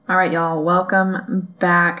All right, y'all, welcome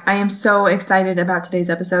back. I am so excited about today's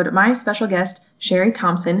episode. My special guest, Sheri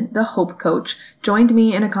Thompson, the Hope Coach, joined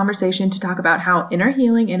me in a conversation to talk about how inner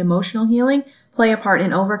healing and emotional healing play a part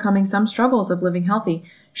in overcoming some struggles of living healthy.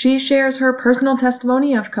 She shares her personal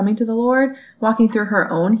testimony of coming to the Lord, walking through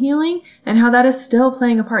her own healing, and how that is still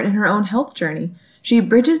playing a part in her own health journey. She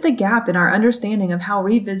bridges the gap in our understanding of how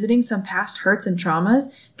revisiting some past hurts and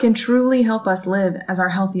traumas can truly help us live as our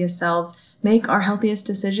healthiest selves, make our healthiest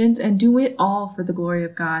decisions, and do it all for the glory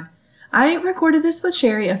of God. I recorded this with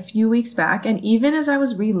Sheri a few weeks back, and even as I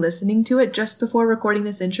was re-listening to it just before recording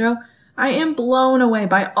this intro, I am blown away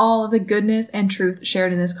by all of the goodness and truth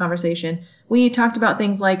shared in this conversation. We talked about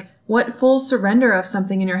things like what full surrender of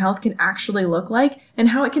something in your health can actually look like and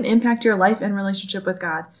how it can impact your life and relationship with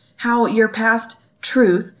God. How your past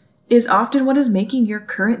truth is often what is making your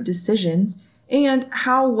current decisions, and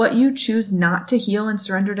how what you choose not to heal and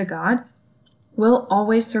surrender to God will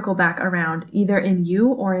always circle back around, either in you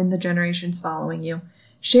or in the generations following you.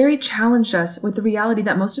 Sheri challenged us with the reality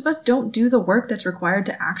that most of us don't do the work that's required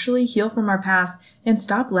to actually heal from our past and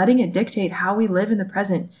stop letting it dictate how we live in the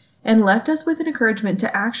present, and left us with an encouragement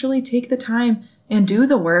to actually take the time and do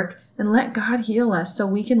the work and let God heal us so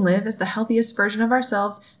we can live as the healthiest version of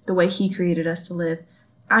ourselves the way He created us to live.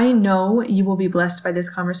 I know you will be blessed by this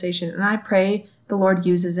conversation, and I pray the Lord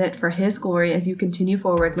uses it for His glory as you continue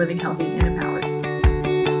forward living healthy and empowered.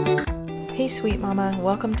 Hey, sweet mama,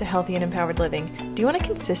 welcome to Healthy and Empowered Living. Do you want to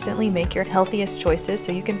consistently make your healthiest choices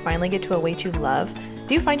so you can finally get to a weight you love?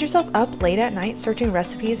 Do you find yourself up late at night searching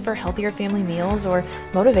recipes for healthier family meals or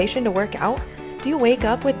motivation to work out? Do you wake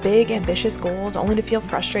up with big, ambitious goals only to feel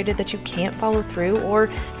frustrated that you can't follow through or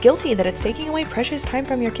guilty that it's taking away precious time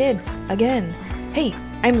from your kids again? Hey,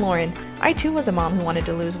 I'm Lauren. I too was a mom who wanted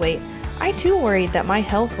to lose weight. I too worried that my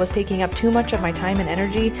health was taking up too much of my time and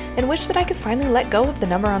energy and wished that I could finally let go of the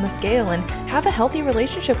number on the scale and have a healthy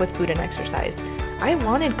relationship with food and exercise. I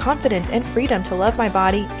wanted confidence and freedom to love my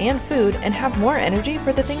body and food and have more energy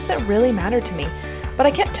for the things that really mattered to me. But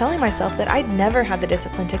I kept telling myself that I'd never have the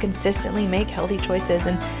discipline to consistently make healthy choices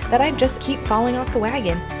and that I'd just keep falling off the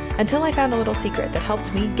wagon. Until I found a little secret that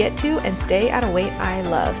helped me get to and stay at a weight I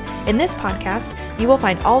love. In this podcast, you will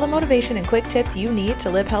find all the motivation and quick tips you need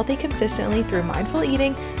to live healthy consistently through mindful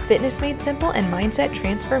eating, fitness made simple, and mindset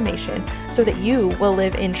transformation so that you will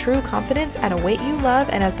live in true confidence at a weight you love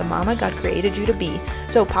and as the mama God created you to be.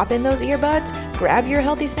 So pop in those earbuds, grab your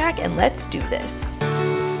healthy snack, and let's do this.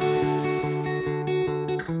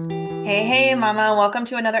 Hey, mama. Welcome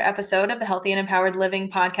to another episode of the Healthy and Empowered Living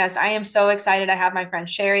podcast. I am so excited. I have my friend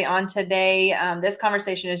Sheri on today. This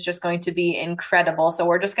conversation is just going to be incredible. So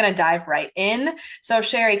we're just going to dive right in. So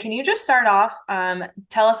Sheri, can you just start off,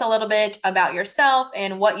 tell us a little bit about yourself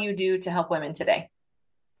and what you do to help women today?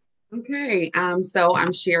 Okay, so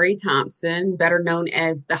I'm Sheri Thompson, better known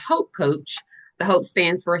as the Hope Coach. The Hope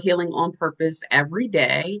stands for Healing on Purpose Every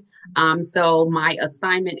Day. So my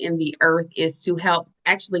assignment in the earth is to help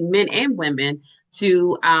actually men and women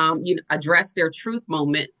to address their truth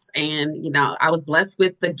moments. And, I was blessed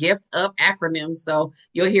with the gift of acronyms, so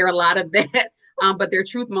you'll hear a lot of that. But their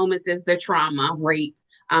truth moments is their trauma, rape,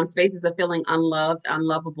 spaces of feeling unloved,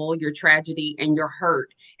 unlovable, your tragedy, and your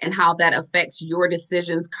hurt, and how that affects your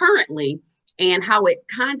decisions currently, and how it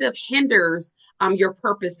kind of hinders your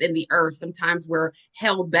purpose in the earth. Sometimes we're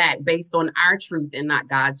held back based on our truth and not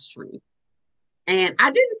God's truth. And I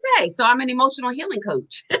didn't say, so I'm an emotional healing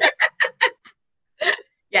coach.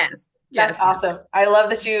 Yes. That's awesome. I love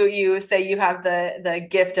that you say you have the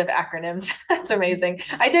gift of acronyms. That's amazing.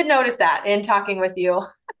 I did notice that in talking with you.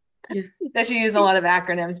 Yeah. That you use a lot of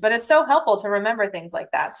acronyms, but it's so helpful to remember things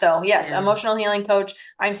like that. So yes, yeah. Emotional healing coach.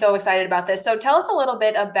 I'm so excited about this. So tell us a little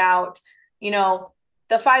bit about,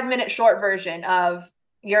 the 5-minute short version of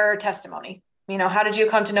your testimony. How did you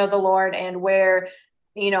come to know the Lord, and where,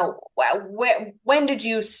 when did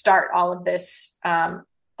you start all of this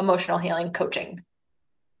emotional healing coaching?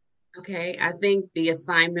 Okay, I think the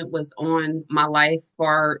assignment was on my life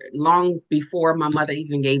for long before my mother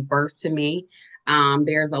even gave birth to me.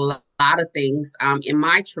 There's a lot of things in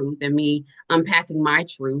my truth and me unpacking my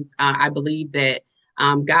truth. I believe that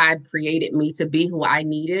God created me to be who I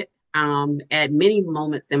needed at many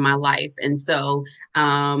moments in my life. And so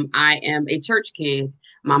I am a church kid.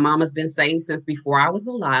 My mom has been saved since before I was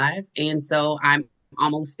alive. And so I'm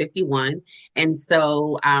almost 51. And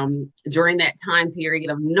so during that time period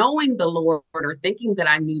of knowing the Lord or thinking that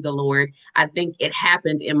I knew the Lord, I think it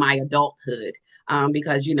happened in my adulthood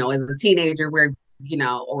because, as a teenager, we're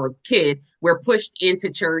or kid, we're pushed into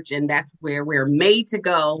church, and that's where we're made to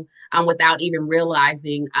go, without even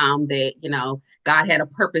realizing that, God had a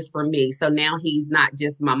purpose for me. So now he's not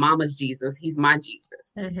just my mama's Jesus, he's my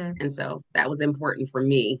Jesus. Mm-hmm. And so that was important for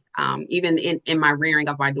me, even in my rearing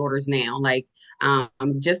of my daughters now, like,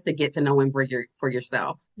 just to get to know him for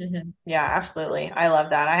yourself. Mm-hmm. Yeah, absolutely. I love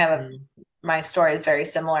that. I have my story is very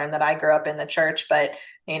similar in that I grew up in the church, but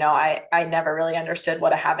I never really understood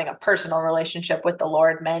what having a personal relationship with the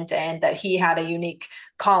Lord meant, and that he had a unique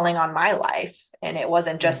calling on my life. And it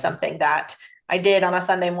wasn't just something that I did on a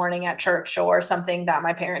Sunday morning at church, or something that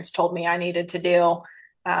my parents told me I needed to do.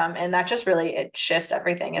 And that just really, it shifts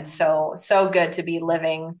everything. It's so good to be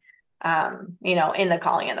living, in the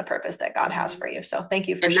calling and the purpose that God has for you. So thank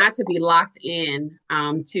you for And sharing. not to be locked in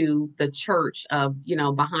to the church of,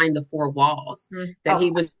 behind the four walls, that Oh,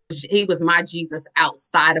 he was my Jesus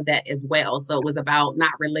outside of that as well. So it was about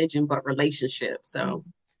not religion but relationship. So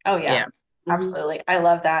oh yeah, yeah. Hmm. absolutely. I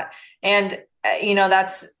love that. And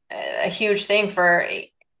that's a huge thing for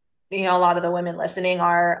a lot of the women listening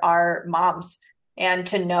are moms, and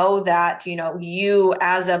to know that you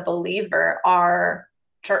as a believer are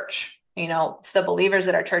church. It's the believers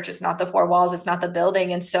that are church. It's not the four walls, it's not the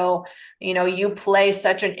building. And so you play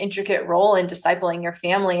such an intricate role in discipling your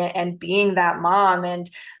family and being that mom, and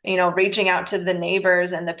reaching out to the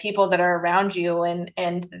neighbors and the people that are around you, and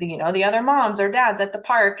the other moms or dads at the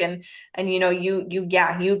park, and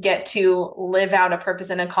you get to live out a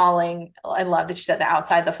purpose and a calling. I love that you said that,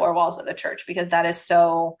 outside the four walls of the church, because that is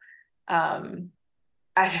so um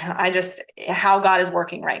I just, how God is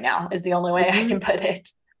working right now is the only way I Hmm. can put it.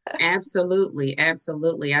 Absolutely,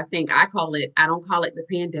 absolutely. I don't call it the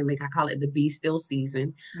pandemic. I call it the be still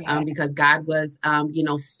season, Yeah. because God was,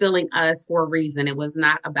 stilling us for a reason. It was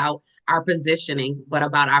not about our positioning, but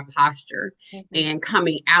about our posture. Mhm. And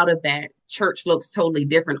coming out of that, church looks totally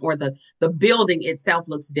different, or the building itself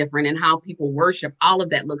looks different, and how people worship, all of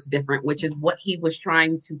that looks different, which is what he was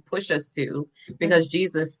trying to push us to, because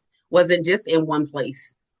Jesus wasn't just in one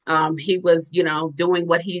place. He was, doing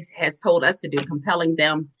what he has told us to do, compelling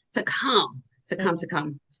them to come, to come, Mhm. to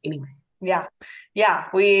come. Anyway. Yeah. Yeah,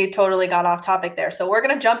 we totally got off topic there. So we're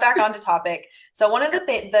going to jump back onto topic. So one of the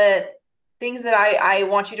things that I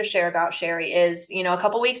want you to share about, Sheri, is, a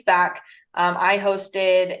couple weeks back, I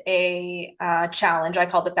hosted a challenge. I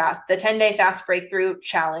called the 10-day fast breakthrough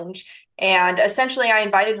challenge. And essentially I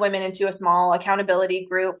invited women into a small accountability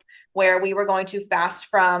group where we were going to fast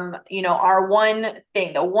from, our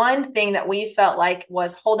the one thing that we felt like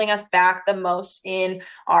was holding us back the most in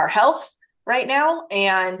our health right now,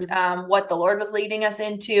 and what the Lord was leading us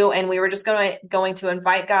into. And we were just going to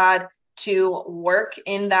invite God to work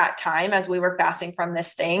in that time as we were fasting from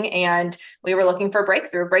this thing. And we were looking for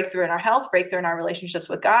breakthrough in our health, breakthrough in our relationships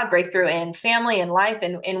with God, breakthrough in family and life,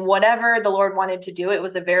 and in whatever the Lord wanted to do. It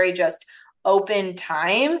was a very just open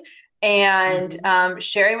time. And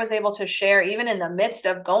Sheri was able to share, even in the midst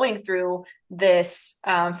of going through this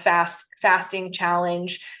fasting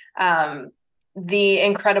challenge, the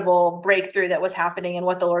incredible breakthrough that was happening and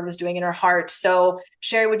what the Lord was doing in her heart. So,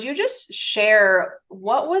 Sheri, would you just share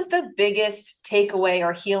what was the biggest takeaway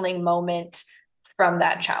or healing moment from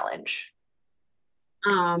that challenge?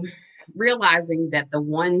 um, Realizing that the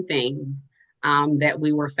one thing, that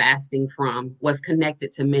we were fasting from was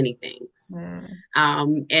connected to many things,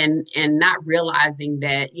 Mm. and not realizing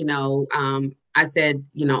that, I said,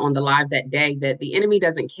 on the live that day, that the enemy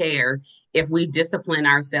doesn't care if we discipline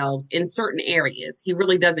ourselves in certain areas. He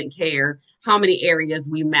really doesn't care how many areas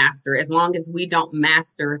we master, as long as we don't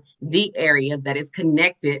master the area that is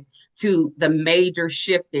connected to the major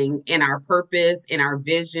shifting in our purpose, in our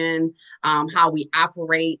vision, how we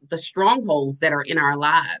operate, the strongholds that are in our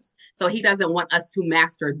lives. So he doesn't want us to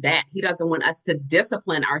master that. He doesn't want us to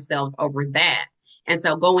discipline ourselves over that. And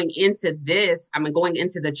so going into going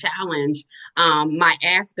into the challenge, my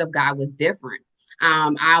ask of God was different.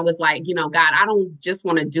 I was like, God, I don't just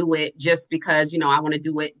want to do it just because, I want to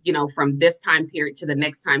do it, from this time period to the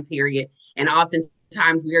next time period. And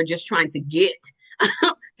oftentimes we are just trying to get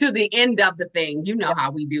to the end of the thing. You know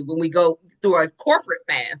how we do when we go through a corporate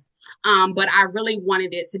fast. But I really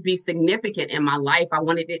wanted it to be significant in my life. I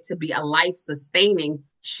wanted it to be a life sustaining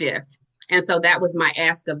shift. And so that was my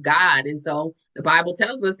ask of God. And so the Bible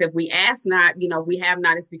tells us, if we ask not, if we have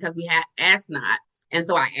not, it's because we have asked not. And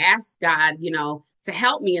so I asked God, to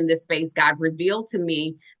help me in this space. God, reveal to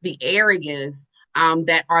me the areas,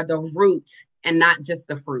 that are the root and not just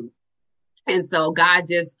the fruit. And so God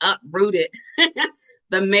just uprooted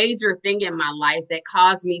the major thing in my life that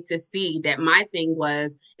caused me to see that my thing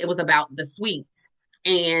was, it was about the sweets.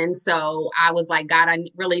 And so I was like, God, I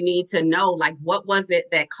really need to know, like, what was it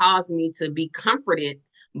that caused me to be comforted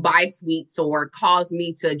by sweets, or caused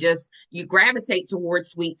me to just you gravitate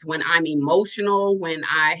towards sweets when I'm emotional, when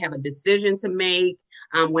I have a decision to make,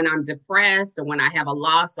 when I'm depressed, or when I have a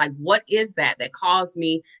loss. Like, what is that that caused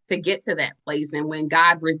me to get to that place? And when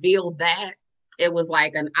God revealed that, it was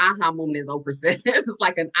like an aha moment, as Oprah says. It was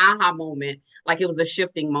like an aha moment, like it was a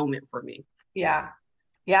shifting moment for me. Yeah.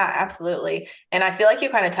 Yeah, absolutely. And I feel like you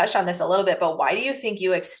kind of touched on this a little bit, but why do you think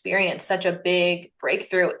you experienced such a big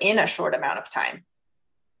breakthrough in a short amount of time?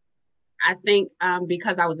 I think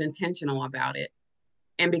because I was intentional about it,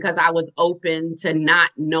 and because I was open to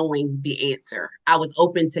not knowing the answer. I was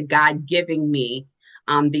open to God giving me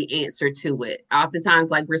the answer to it.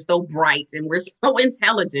 Oftentimes, like, we're so bright and we're so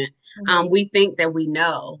intelligent, Mhm. we think that we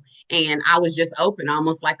know. And I was just open,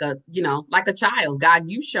 almost like like a child. God,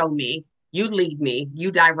 you show me, you lead me,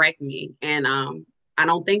 you direct me. And I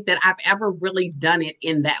don't think that I've ever really done it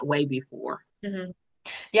in that way before. Mhm.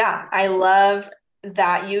 Yeah, I love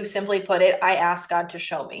that you simply put it. I asked God to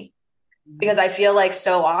show me because Mhm. I feel like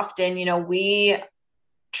so often, we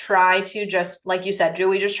try to just, like you said, Drew,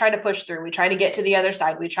 we just try to push through. We try to get to the other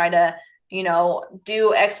side. We try to,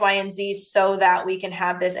 do X, Y, and Z so that we can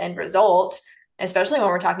have this end result, especially when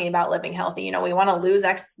we're talking about living healthy. We want to lose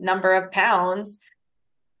X number of pounds,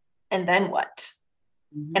 and then what?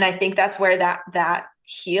 And Mhm. I think that's where that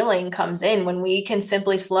healing comes in, when we can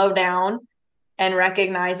simply slow down and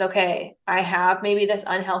recognize, okay, I have maybe this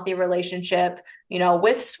unhealthy relationship,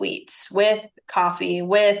 with sweets, with coffee,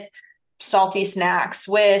 with salty snacks,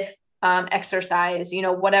 with exercise,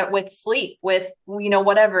 whatever, with sleep, with,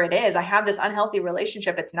 whatever it is. I have this unhealthy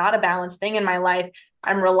relationship. It's not a balanced thing in my life.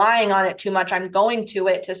 I'm relying on it too much. I'm going to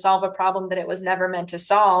it to solve a problem that it was never meant to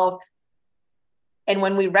solve. And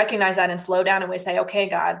when we recognize that and slow down and we say, okay,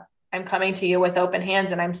 God, I'm coming to you with open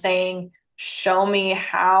hands and I'm saying, show me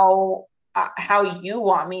how you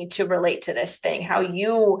want me to relate to this thing, how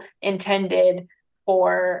you intended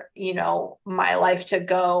for, my life to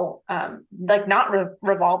go, like not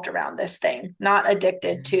revolved around this thing, not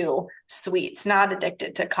addicted to sweets, not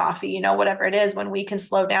addicted to coffee, whatever it is. When we can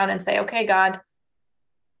slow down and say, okay, God,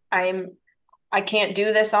 I'm, I can't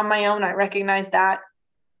do this on my own. I recognize that.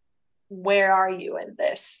 Where are you in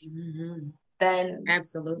this? Mhm. Then,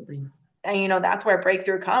 Absolutely. and that's where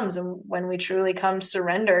breakthrough comes. And when we truly come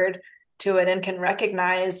surrendered to it and can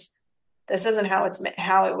recognize this isn't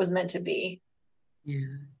how it was meant to be. Yeah.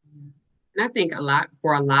 And I think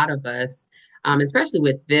for a lot of us, especially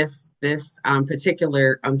with this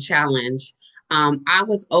particular challenge, I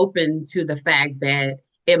was open to the fact that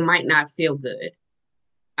it might not feel good.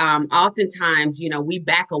 Oftentimes, we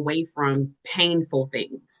back away from painful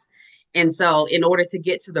things, and so in order to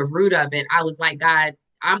get to the root of it, I was like, God,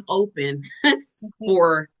 I'm open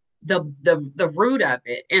for the root of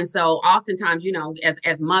it. And so oftentimes,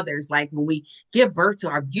 as mothers, like when we give birth to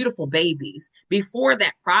our beautiful babies, before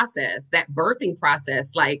that process, that birthing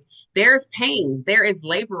process, like, there's pain, there is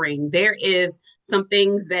laboring, there is some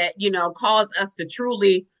things that cause us to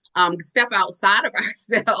truly step outside of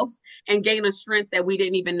ourselves and gain a strength that we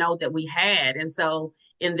didn't even know that we had. And so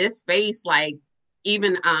in this space, like,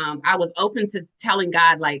 even I was open to telling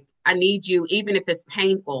God, like, I need you, even if it's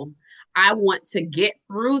painful. I want to get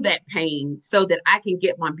through that pain so that I can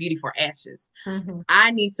get my beauty for ashes. Mm-hmm.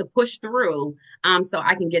 I need to push through so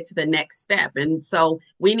I can get to the next step. And so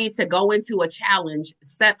we need to go into a challenge,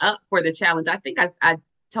 set up for the challenge. I think I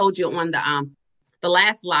told you on the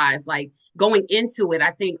last live, like, going into it,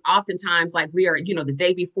 I think oftentimes, like, we are, the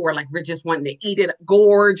day before, like, we're just wanting to eat it,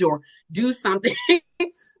 gorge, or do something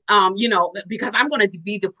because I'm going to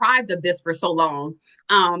be deprived of this for so long,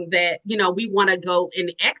 that, we want to go in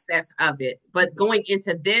excess of it. But going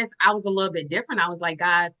into this, I was a little bit different. I was like,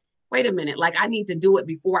 God, wait a minute. Like, I need to do it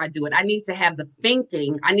before I do it. I need to have the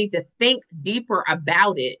thinking. I need to think deeper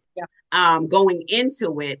about it, Yeah. going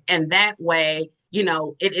into it. And that way,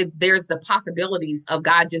 there's the possibilities of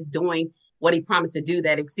God just doing what he promised to do,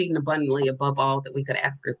 that exceeding abundantly above all that we could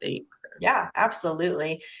ask or think. So, Yeah,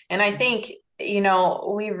 absolutely. And I think,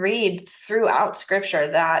 we read throughout scripture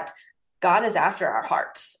that God is after our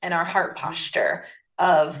hearts and our heart posture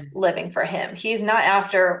of yes. living for him. He's not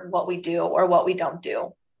after what we do or what we don't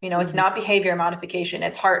do. It's Mhm. not behavior modification,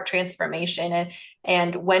 it's heart transformation.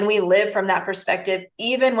 And when we live from that perspective,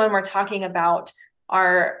 even when we're talking about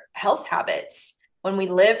our health habits, when we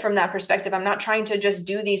live from that perspective, I'm not trying to just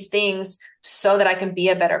do these things so that I can be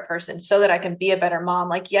a better person, so that I can be a better mom.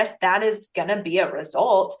 Like, yes, that is going to be a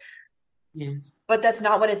result, Yes. but that's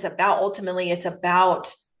not what it's about. Ultimately, it's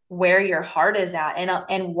about where your heart is at,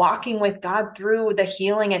 and walking with God through the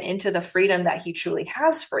healing and into the freedom that he truly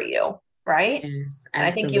has for you, right? Yes, And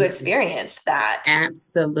I think you absolutely. experienced that.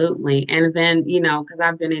 Absolutely. And then, because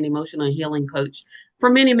I've been an emotional healing coach for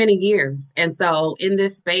many, many years. And so in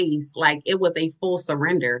this space, like it was a full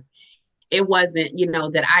surrender. It wasn't,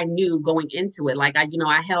 that I knew going into it. Like I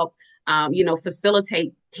help,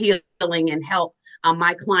 facilitate healing and help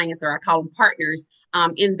my clients, or I call them partners,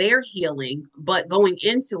 in their healing. But going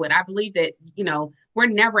into it, I believe that, we're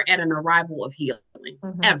never at an arrival of healing,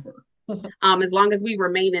 Mm-hmm. ever. As long as we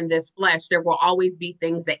remain in this flesh, there will always be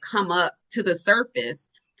things that come up to the surface.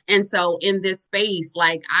 And so in this space,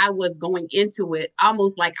 like I was going into it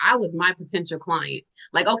almost like I was my potential client.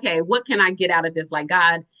 Like, okay, what can I get out of this? Like,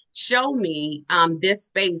 God, show me this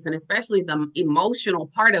space, and especially the emotional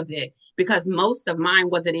part of it, because most of mine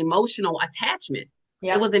was an emotional attachment. It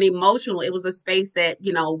Yep. was an emotional, it was a space that,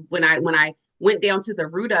 when I went down to the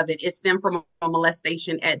root of it, it stemmed from a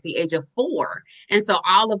molestation at the age of 4. And so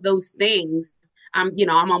all of those things, I'm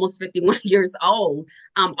almost 51 years old.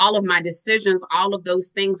 All of my decisions, all of those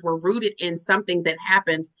things were rooted in something that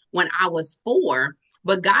happened when I was 4.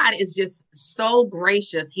 But God is just so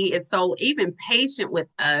gracious. He is so even patient with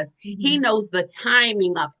us. He Mm-hmm. knows the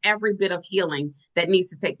timing of every bit of healing that needs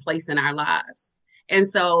to take place in our lives. And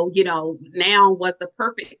so, now was the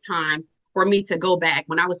perfect time for me to go back.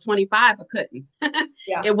 When I was 25, I couldn't.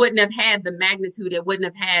 Yeah. It wouldn't have had the magnitude. It wouldn't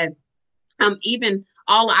have had even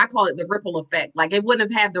all, I call it the ripple effect. Like it wouldn't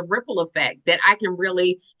have had the ripple effect that I can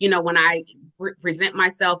really, when I present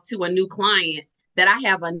myself to a new client, that I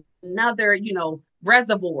have another,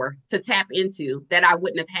 reservoir to tap into that I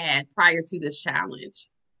wouldn't have had prior to this challenge.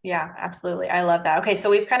 Yeah, absolutely. I love that. Okay,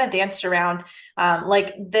 so we've kind of danced around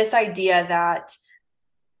like this idea that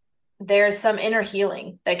there's some inner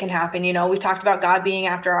healing that can happen. We've talked about God being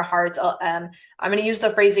after our hearts. I'm going to use the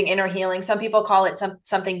phrasing inner healing. Some people call it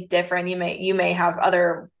something different. You may have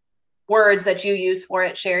other words that you use for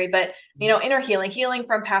it, Sheri, but inner healing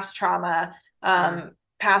from past trauma, Yeah.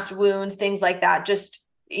 past wounds, things like that. Just,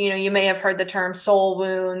 you may have heard the term soul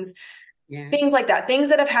wounds, things Yes. like that, things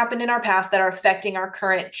that have happened in our past that are affecting our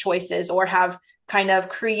current choices or have kind of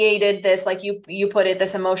created this, like you put it,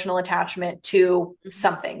 this emotional attachment to Mm-hmm.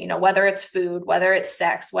 something, whether it's food, whether it's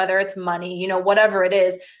sex, whether it's money, whatever it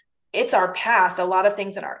is, it's our past. A lot of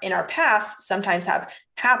things that are in our past sometimes have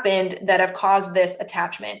happened that have caused this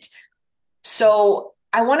attachment. So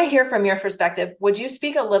I want to hear from your perspective. Would you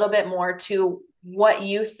speak a little bit more to what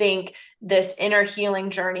you think this inner healing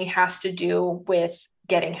journey has to do with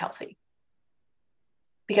getting healthy?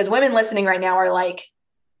 Because women listening right now are like,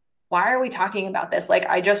 why are we talking about this? Like,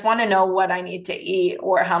 I just want to know what I need to eat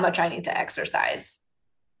or how much I need to exercise.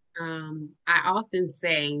 I often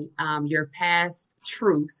say your past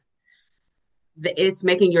truth that it's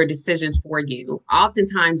making your decisions for you.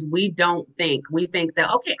 Oftentimes we think that,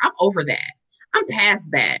 okay, I'm over that. I'm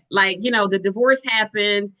past that. Like, the divorce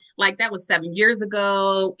happened, like that was 7 years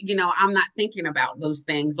ago. I'm not thinking about those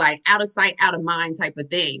things, like out of sight, out of mind type of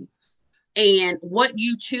thing. And what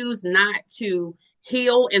you choose not to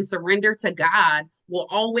heal and surrender to God will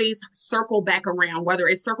always circle back around, whether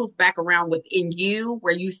it circles back around within you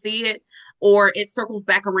where you see it, or it circles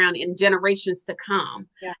back around in generations to come.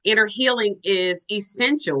 Yeah. Inner healing is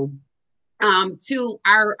essential to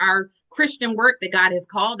our Christian work that God has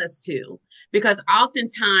called us to, because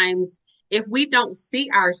oftentimes, if we don't see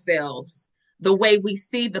ourselves the way we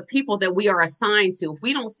see the people that we are assigned to, if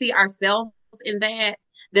we don't see ourselves in that,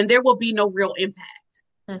 then there will be no real impact.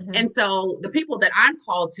 Mm-hmm. And so the people that I'm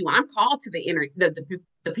called to the inner,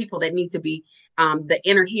 the people that need to be the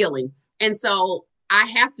inner healing. And so I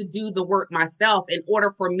have to do the work myself in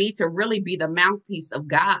order for me to really be the mouthpiece of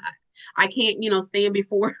God. I can't, stand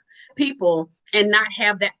before people and not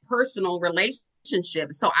have that personal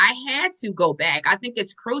relationship. So I had to go back. I think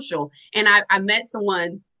it's crucial. And I met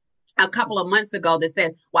someone a couple of months ago that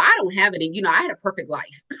said, well, I don't have any, I had a perfect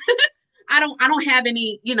life. I don't have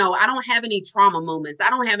any, I don't have any trauma moments. I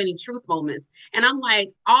don't have any truth moments. And I'm like,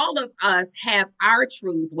 all of us have our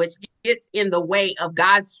truth, which gets in the way of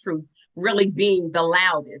God's truth really being the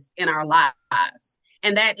loudest in our lives.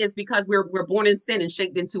 And that is because we're born in sin and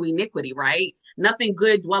shaped into iniquity, right? Nothing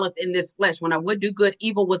good dwelleth in this flesh. When I would do good,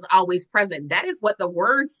 evil was always present. That is what the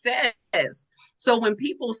word says. So when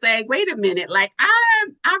people say, wait a minute, like I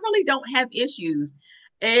really don't have issues,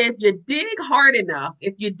 if you dig hard enough,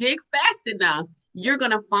 if you dig fast enough, you're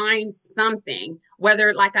going to find something,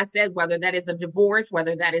 whether, like I said, whether that is a divorce,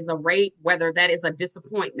 whether that is a rape, whether that is a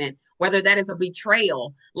disappointment, whether that is a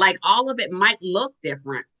betrayal. Like all of it might look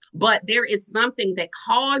different, but there is something that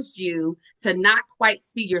caused you to not quite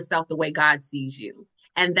see yourself the way God sees you.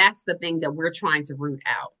 And that's the thing that we're trying to root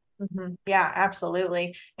out. Mm-hmm. Yeah,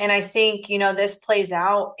 absolutely. And I think, this plays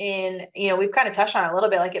out in, we've kind of touched on it a little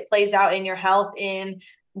bit, like it plays out in your health in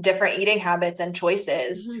different eating habits and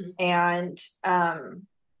choices. Mm-hmm. And,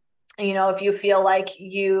 if you feel like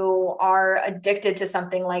you are addicted to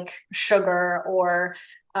something like sugar or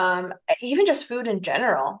even just food in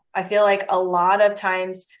general, I feel like a lot of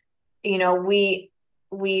times,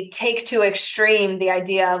 we take to extreme the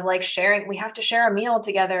idea of like sharing, we have to share a meal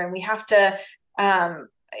together and we have to,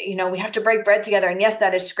 we have to break bread together. And yes,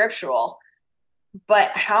 that is scriptural,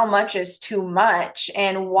 but how much is too much?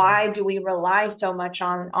 And why do we rely so much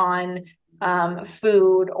on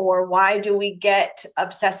food, or why do we get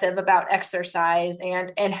obsessive about exercise,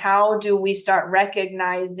 and how do we start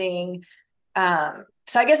recognizing,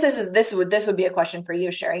 so I guess this would be a question for you,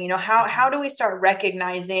 Sheri. How do we start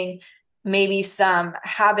recognizing maybe some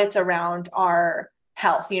habits around our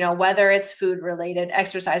health, whether it's food related,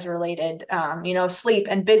 exercise related, sleep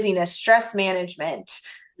and busyness, stress management,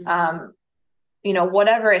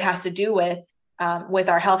 whatever it has to do with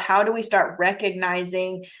our health. How do we start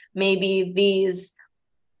recognizing maybe these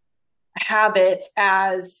habits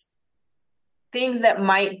as things that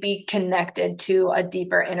might be connected to a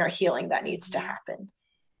deeper inner healing that needs to happen?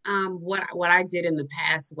 What I did in the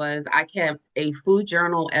past was I kept a food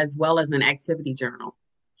journal as well as an activity journal.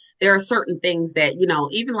 There are certain things that,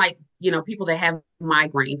 even like, people that have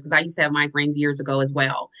migraines, because I used to have migraines years ago as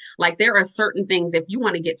well. Like there are certain things, if you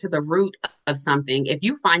want to get to the root of something, if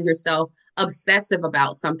you find yourself obsessive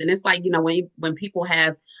about something, it's like, when people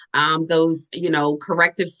have those,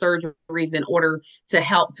 corrective surgeries in order to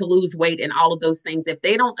help to lose weight and all of those things, if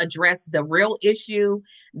they don't address the real issue,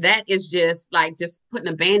 that is just like just putting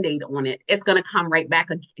a band-aid on it. It's going to come right back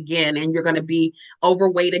again, and you're going to be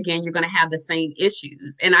overweight again. You're going to have the same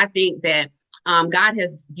issues. And I think that God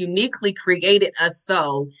has uniquely created us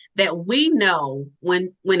so that we know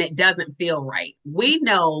when it doesn't feel right. We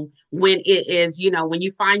know when it is, when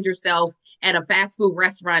you find yourself at a fast food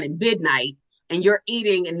restaurant at midnight and you're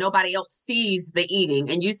eating and nobody else sees the eating,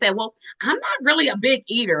 and you say, well, I'm not really a big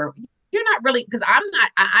eater. You're not really, because I'm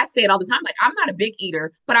not, I say it all the time, like I'm not a big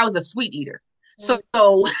eater, but I was a sweet eater. So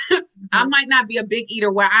I might not be a big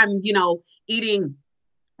eater where I'm, eating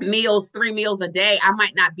meals, 3 meals a day. I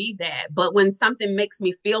might not be that, but when something makes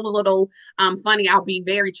me feel a little funny, I'll be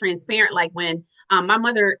very transparent. Like when my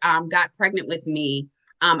mother got pregnant with me,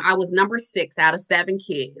 I was number 6 out of 7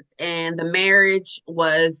 kids, and the marriage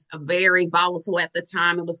was very volatile at the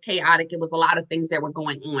time. It was chaotic. It was a lot of things that were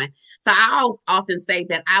going on. So I often say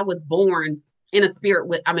that I was born in a spirit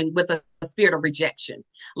with a spirit of rejection.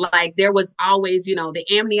 Like there was always, the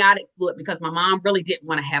amniotic fluid, because my mom really didn't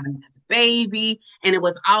want to have another baby. And it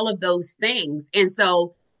was all of those things. And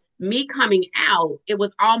so me coming out, it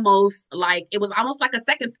was almost like a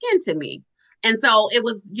second skin to me. And so it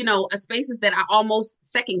was, a spaces that I almost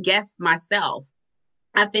second guessed myself.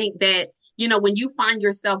 I think that, when you find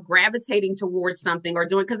yourself gravitating towards something or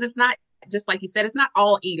doing, because it's not, just like you said, it's not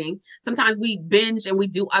all eating. Sometimes we binge and we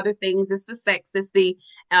do other things. It's the sex, it's the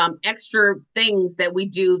extra things that we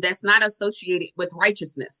do that's not associated with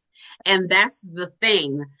righteousness. And that's the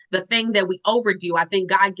thing that we overdo. I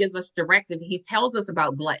think God gives us directive. He tells us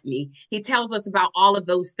about gluttony. He tells us about all of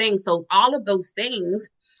those things. So all of those things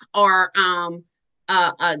are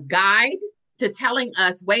a guide to telling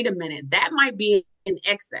us, wait a minute, that might be in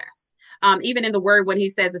excess. Even in the word, when he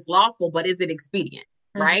says it's lawful, but is it expedient?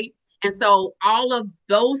 Mm-hmm. Right? And so all of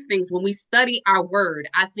those things, when we study our word,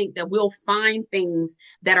 I think that we'll find things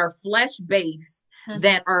that are flesh-based,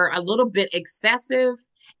 that are a little bit excessive.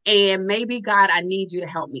 And maybe, God, I need you to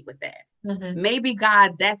help me with that. Maybe,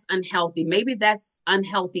 God, that's unhealthy. Maybe that's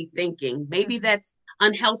unhealthy thinking. Maybe that's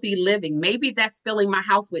unhealthy living. Maybe that's filling my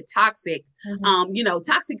house with toxic,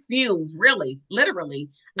 toxic fumes, really, literally.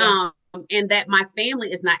 Yeah. And that my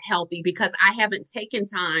family is not healthy because I haven't taken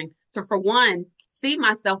time to, for one, see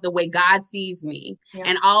myself the way God sees me. Yeah.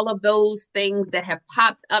 And all of those things that have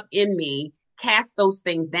popped up in me, cast those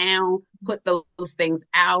things down, put those things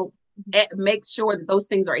out, make sure that those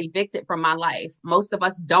things are evicted from my life. Most of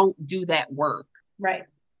us don't do that work. Right.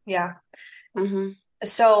 Yeah. Mm-hmm.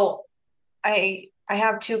 So I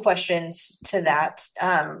have 2 questions to that.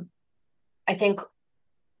 I think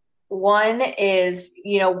one is,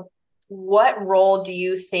 what role do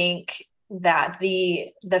you think that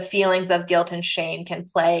the feelings of guilt and shame can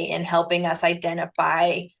play in helping us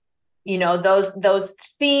identify, those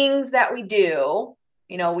things that we do?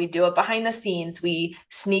 We do it behind the scenes. We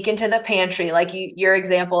sneak into the pantry, like your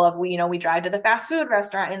example of, we drive to the fast food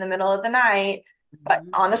restaurant in the middle of the night, but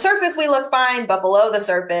on the surface we look fine, but below the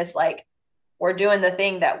surface, like we're doing the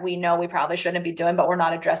thing that we know we probably shouldn't be doing, but we're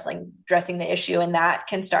not addressing the issue. And that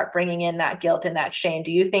can start bringing in that guilt and that shame.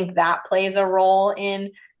 Do you think that plays a role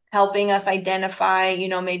in helping us identify, you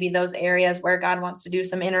know, maybe those areas where God wants to do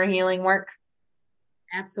some inner healing work?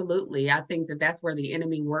 Absolutely. I think that that's where the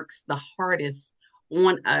enemy works the hardest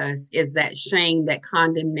on us, is that shame, that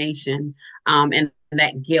condemnation, and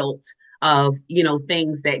that guilt of,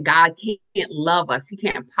 things that God can't love us. He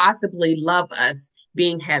can't possibly love us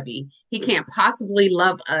being heavy. He can't possibly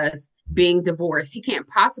love us being divorced. He can't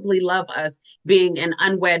possibly love us being an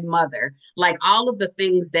unwed mother. Like all of the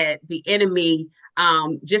things that the enemy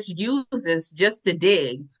just uses just to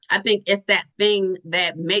dig. I think it's that thing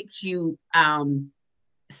that makes you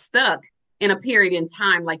stuck in a period in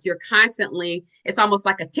time. Like you're constantly, it's almost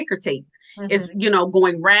like a ticker tape. It's,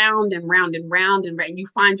 going round and round and round and round. And you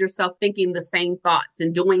find yourself thinking the same thoughts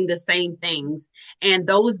and doing the same things. And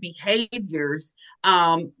those behaviors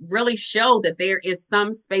really show that there is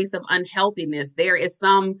some space of unhealthiness. There is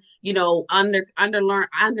some,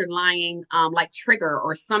 underlying like trigger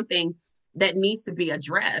or something that needs to be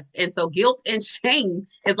addressed. And so guilt and shame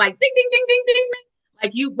is like ding, ding, ding, ding, ding, ding.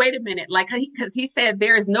 Like you, wait a minute, like because he said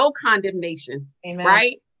there is no condemnation, Amen.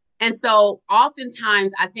 right? And so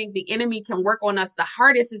oftentimes I think the enemy can work on us the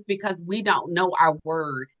hardest is because we don't know our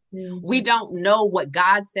word. Mm-hmm. We don't know what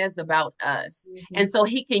God says about us. Mm-hmm. And so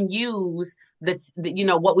he can use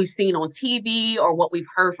what we've seen on TV or what we've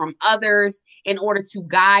heard from others in order to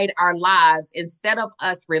guide our lives instead of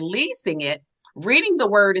us releasing it, reading the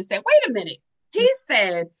word and say, wait a minute, he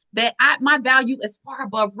said that my value is far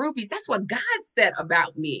above rubies. That's what God said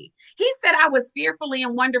about me. He said I was fearfully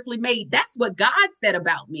and wonderfully made. That's what God said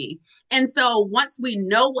about me. And so once we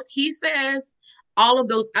know what he says, all of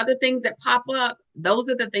those other things that pop up, those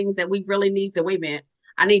are the things that we really need to, wait a minute,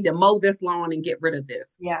 I need to mow this lawn and get rid of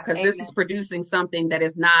this. Yeah. Because this is producing something that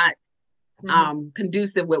is not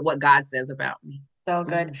conducive with what God says about me. So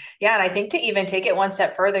good. Yeah. And I think to even take it one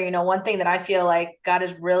step further, one thing that I feel like God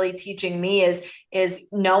is really teaching me is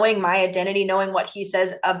knowing my identity, knowing what he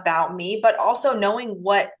says about me, but also knowing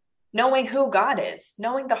who God is,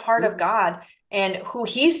 knowing the heart of God and who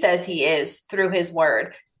he says he is through his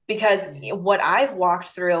word. Because what I've walked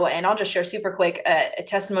through, and I'll just share super quick a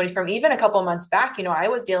testimony from even a couple of months back, I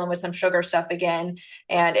was dealing with some sugar stuff again,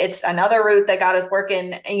 and it's another root that God is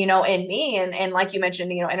working, in me. And like you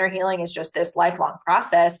mentioned, inner healing is just this lifelong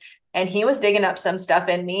process. And he was digging up some stuff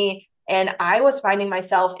in me. And I was finding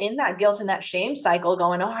myself in that guilt and that shame cycle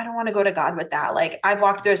going, oh, I don't want to go to God with that. Like I've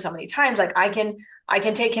walked through it so many times, like I can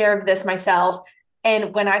take care of this myself.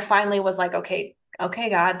 And when I finally was like, okay,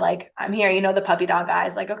 God, like I'm here, the puppy dog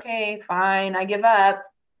eyes, like, okay, fine, I give up.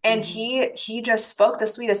 And he just spoke the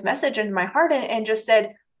sweetest message into my heart and just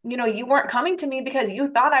said, you weren't coming to me because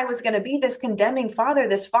you thought I was going to be this condemning father,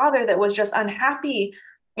 this father that was just unhappy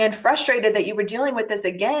and frustrated that you were dealing with this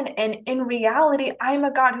again. And in reality, I'm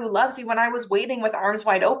a God who loves you. When I was waiting with arms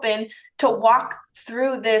wide open to walk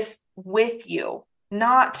through this with you,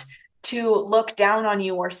 not to look down on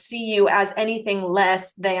you or see you as anything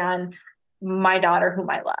less than my daughter whom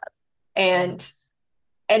I love.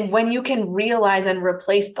 And when you can realize and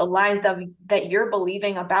replace the lies that you're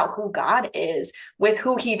believing about who God is with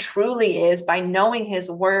who he truly is by knowing his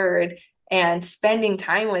word and spending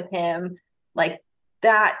time with him, like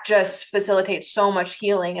that just facilitates so much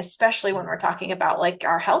healing, especially when we're talking about like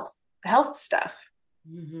our health stuff.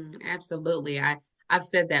 Absolutely. I've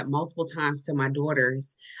said that multiple times to my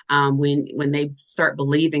daughters when they start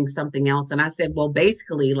believing something else. And I said, well,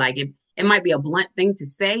 basically, like it might be a blunt thing to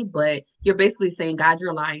say, but you're basically saying, God,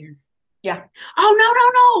 you're a liar. Yeah. Oh,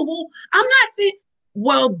 no. Well, I'm not saying,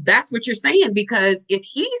 well, that's what you're saying, because if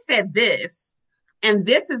he said this and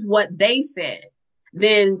this is what they said,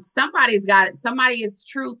 then somebody is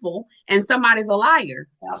truthful and somebody's a liar.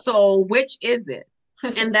 Yeah. So which is it?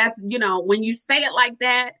 And that's, when you say it like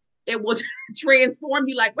that, it will transform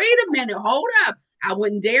you like, wait a minute, hold up. I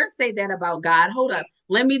wouldn't dare say that about God. Hold up.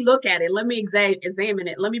 Let me look at it. Let me examine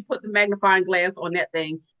it. Let me put the magnifying glass on that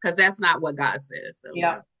thing, because that's not what God says. So.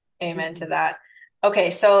 Yeah. Amen to that.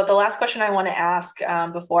 Okay. So the last question I want to ask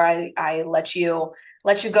before I let you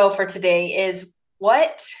go for today is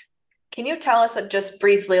can you tell us just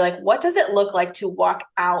briefly, like, what does it look like to walk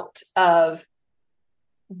out of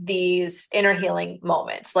these inner healing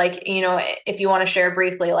moments? Like, if you want to share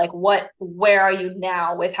briefly, like where are you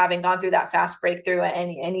now with having gone through that fast breakthrough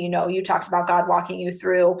and you talked about God walking you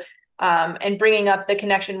through and bringing up the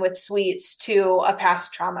connection with sweets to a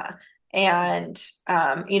past trauma. And,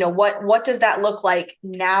 what does that look like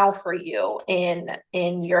now for you in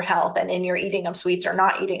your health and in your eating of sweets or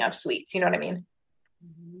not eating of sweets? You know what I mean?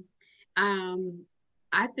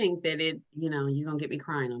 I think that you're gonna get me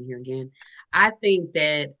crying on here again. I think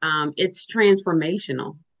that it's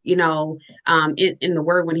transformational. In the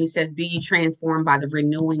word when he says, "Be ye transformed by the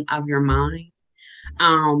renewing of your mind."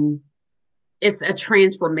 Um, it's a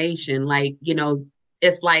transformation.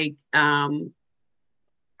 It's like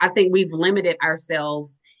I think we've limited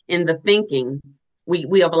ourselves in the thinking.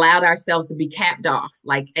 We have allowed ourselves to be capped off.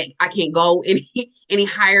 Like I can't go any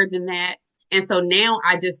higher than that. And so now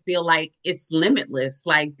I just feel like it's limitless.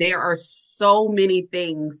 Like there are so many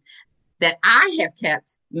things that I have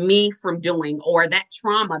kept me from doing, or that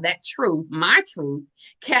trauma, that truth, my truth,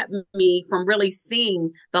 kept me from really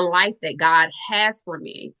seeing the life that God has for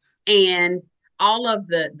me. And all of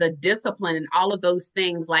the discipline and all of those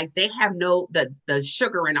things, like they have the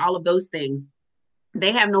sugar and all of those things,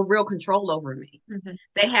 they have no real control over me. Mm-hmm.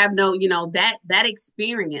 They have no, that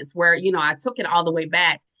experience where, I took it all the way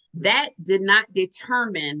back. That did not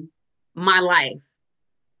determine my life.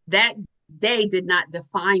 That day did not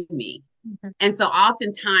define me. Mm-hmm. And so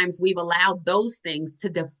oftentimes we've allowed those things to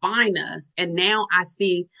define us. And now I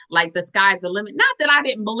see like the sky's the limit. Not that I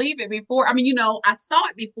didn't believe it before. I mean, I saw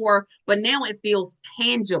it before, but now it feels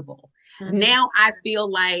tangible. Mm-hmm. Now I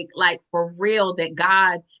feel like for real that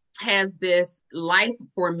God has this life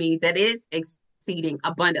for me that is exceeding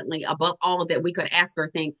abundantly above all that we could ask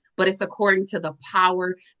or think, but it's according to the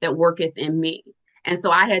power that worketh in me. And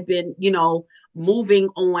so I had been, moving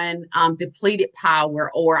on depleted power,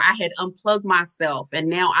 or I had unplugged myself. And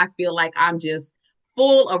now I feel like I'm just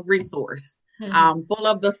full of resource, mm-hmm. Full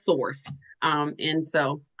of the source. And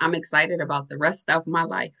so I'm excited about the rest of my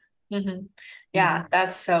life. Mm-hmm. Yeah, mm-hmm.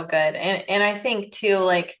 That's so good. And I think too,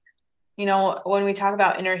 like, when we talk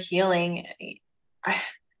about inner healing,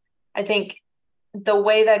 I think the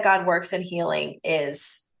way that God works in healing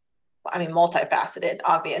is, multifaceted,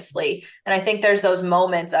 obviously. And I think there's those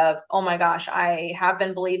moments of, oh my gosh, I have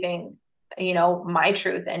been believing, my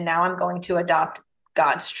truth, and now I'm going to adopt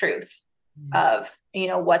God's truth of,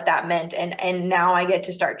 what that meant. And now I get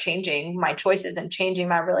to start changing my choices and changing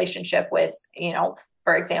my relationship with,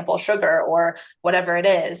 for example, sugar or whatever it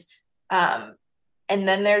is. And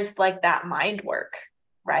then there's like that mind work,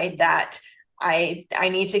 right? That I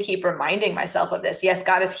need to keep reminding myself of this. Yes,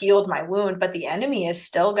 God has healed my wound, but the enemy is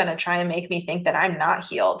still going to try and make me think that I'm not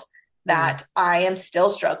healed, that I am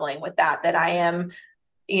still struggling with that I am,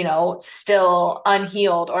 still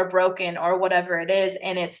unhealed or broken or whatever it is.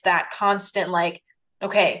 And it's that constant, like,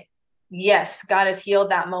 okay, yes, God has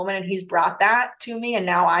healed that moment and he's brought that to me. And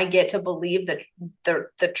now I get to believe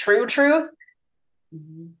the true truth.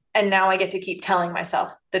 Mm-hmm. And now I get to keep telling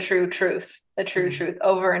myself the true truth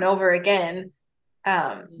over and over again.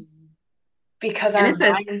 Because our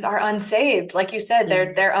minds are unsaved. Like you said,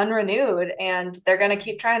 they're unrenewed, and they're going to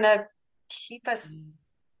keep trying to keep us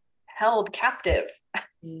held captive.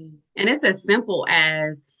 And it's as simple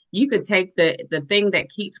as you could take the thing that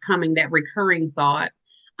keeps coming, that recurring thought,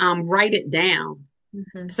 write it down.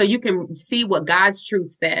 Mm-hmm. So you can see what God's truth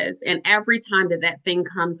says. And every time that thing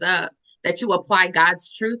comes up, that you apply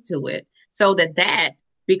God's truth to it, so that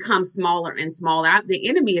becomes smaller and smaller. The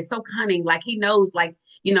enemy is so cunning. Like he knows, like,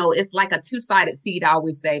 it's like a two-sided seed, I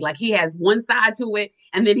always say. Like he has one side to it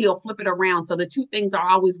and then he'll flip it around. So the two things are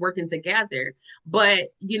always working together. But,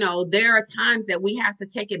 there are times that we have to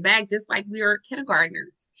take it back, just like we are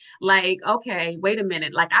kindergartners. Like, okay, wait a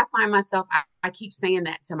minute. Like I find myself, I keep saying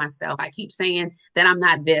that to myself. I keep saying that I'm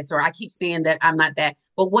not this, or I keep saying that I'm not that.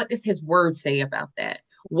 But what does his word say about that?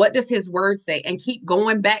 What does his word say? And keep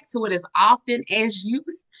going back to it as often as you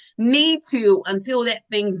need to, until that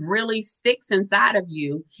thing really sticks inside of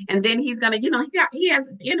you. And then he's going to,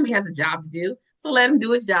 the enemy has a job to do. So let him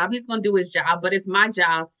do his job. He's going to do his job, but it's my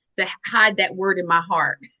job to hide that word in my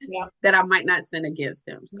heart, that I might not sin against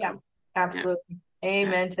him. So, yeah, absolutely. Yeah.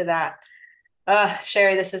 Amen to that.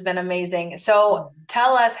 Sheri, this has been amazing. So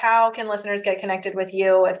tell us, how can listeners get connected with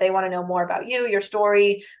you if they want to know more about you, your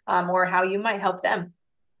story, or how you might help them?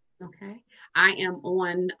 Okay. I am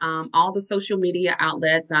on all the social media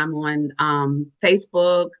outlets. I'm on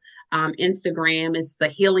Facebook, Instagram. It's the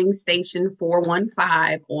Healing Station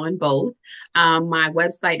 415 on both. My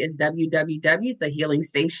website is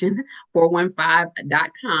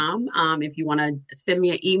www.thehealingstation415.com. If you want to send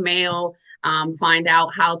me an email, find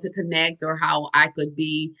out how to connect or how I could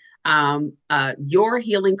be your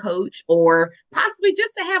healing coach, or possibly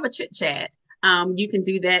just to have a chit chat. You can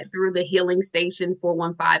do that through the Healing Station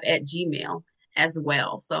 415 at Gmail as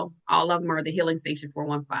well. So all of them are the Healing Station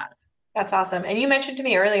 415. That's awesome. And you mentioned to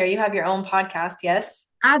me earlier, you have your own podcast, yes?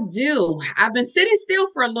 I do. I've been sitting still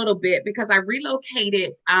for a little bit because I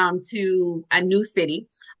relocated to a new city.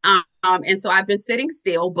 And so I've been sitting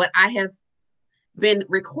still, but I have been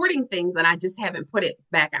recording things and I just haven't put it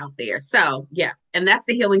back out there. So yeah, and that's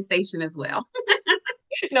the healing station as well.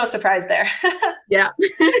 No surprise there. Yeah.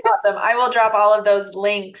 Awesome. I will drop all of those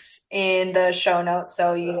links in the show notes.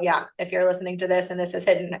 So if you're listening to this and this is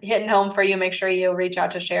hitting home for you, make sure you reach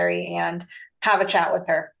out to Sheri and have a chat with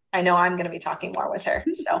her. I know I'm going to be talking more with her.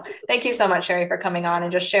 So thank you so much, Sheri, for coming on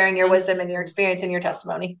and just sharing your wisdom and your experience and your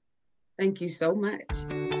testimony. Thank you so much.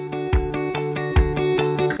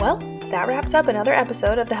 Well, that wraps up another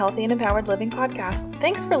episode of the Healthy and Empowered Living podcast.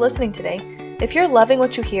 Thanks for listening today. If you're loving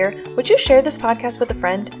what you hear, would you share this podcast with a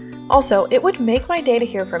friend? Also, it would make my day to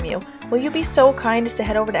hear from you. Will you be so kind as to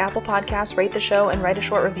head over to Apple Podcasts, rate the show, and write a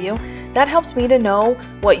short review? That helps me to know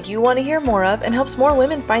what you want to hear more of and helps more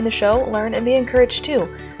women find the show, learn, and be encouraged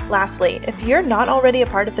too. Lastly, if you're not already a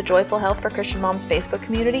part of the Joyful Health for Christian Moms Facebook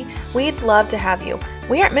community, we'd love to have you.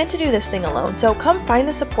 We aren't meant to do this thing alone, so come find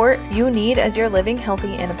the support you need as you're living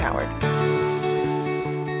healthy and empowered.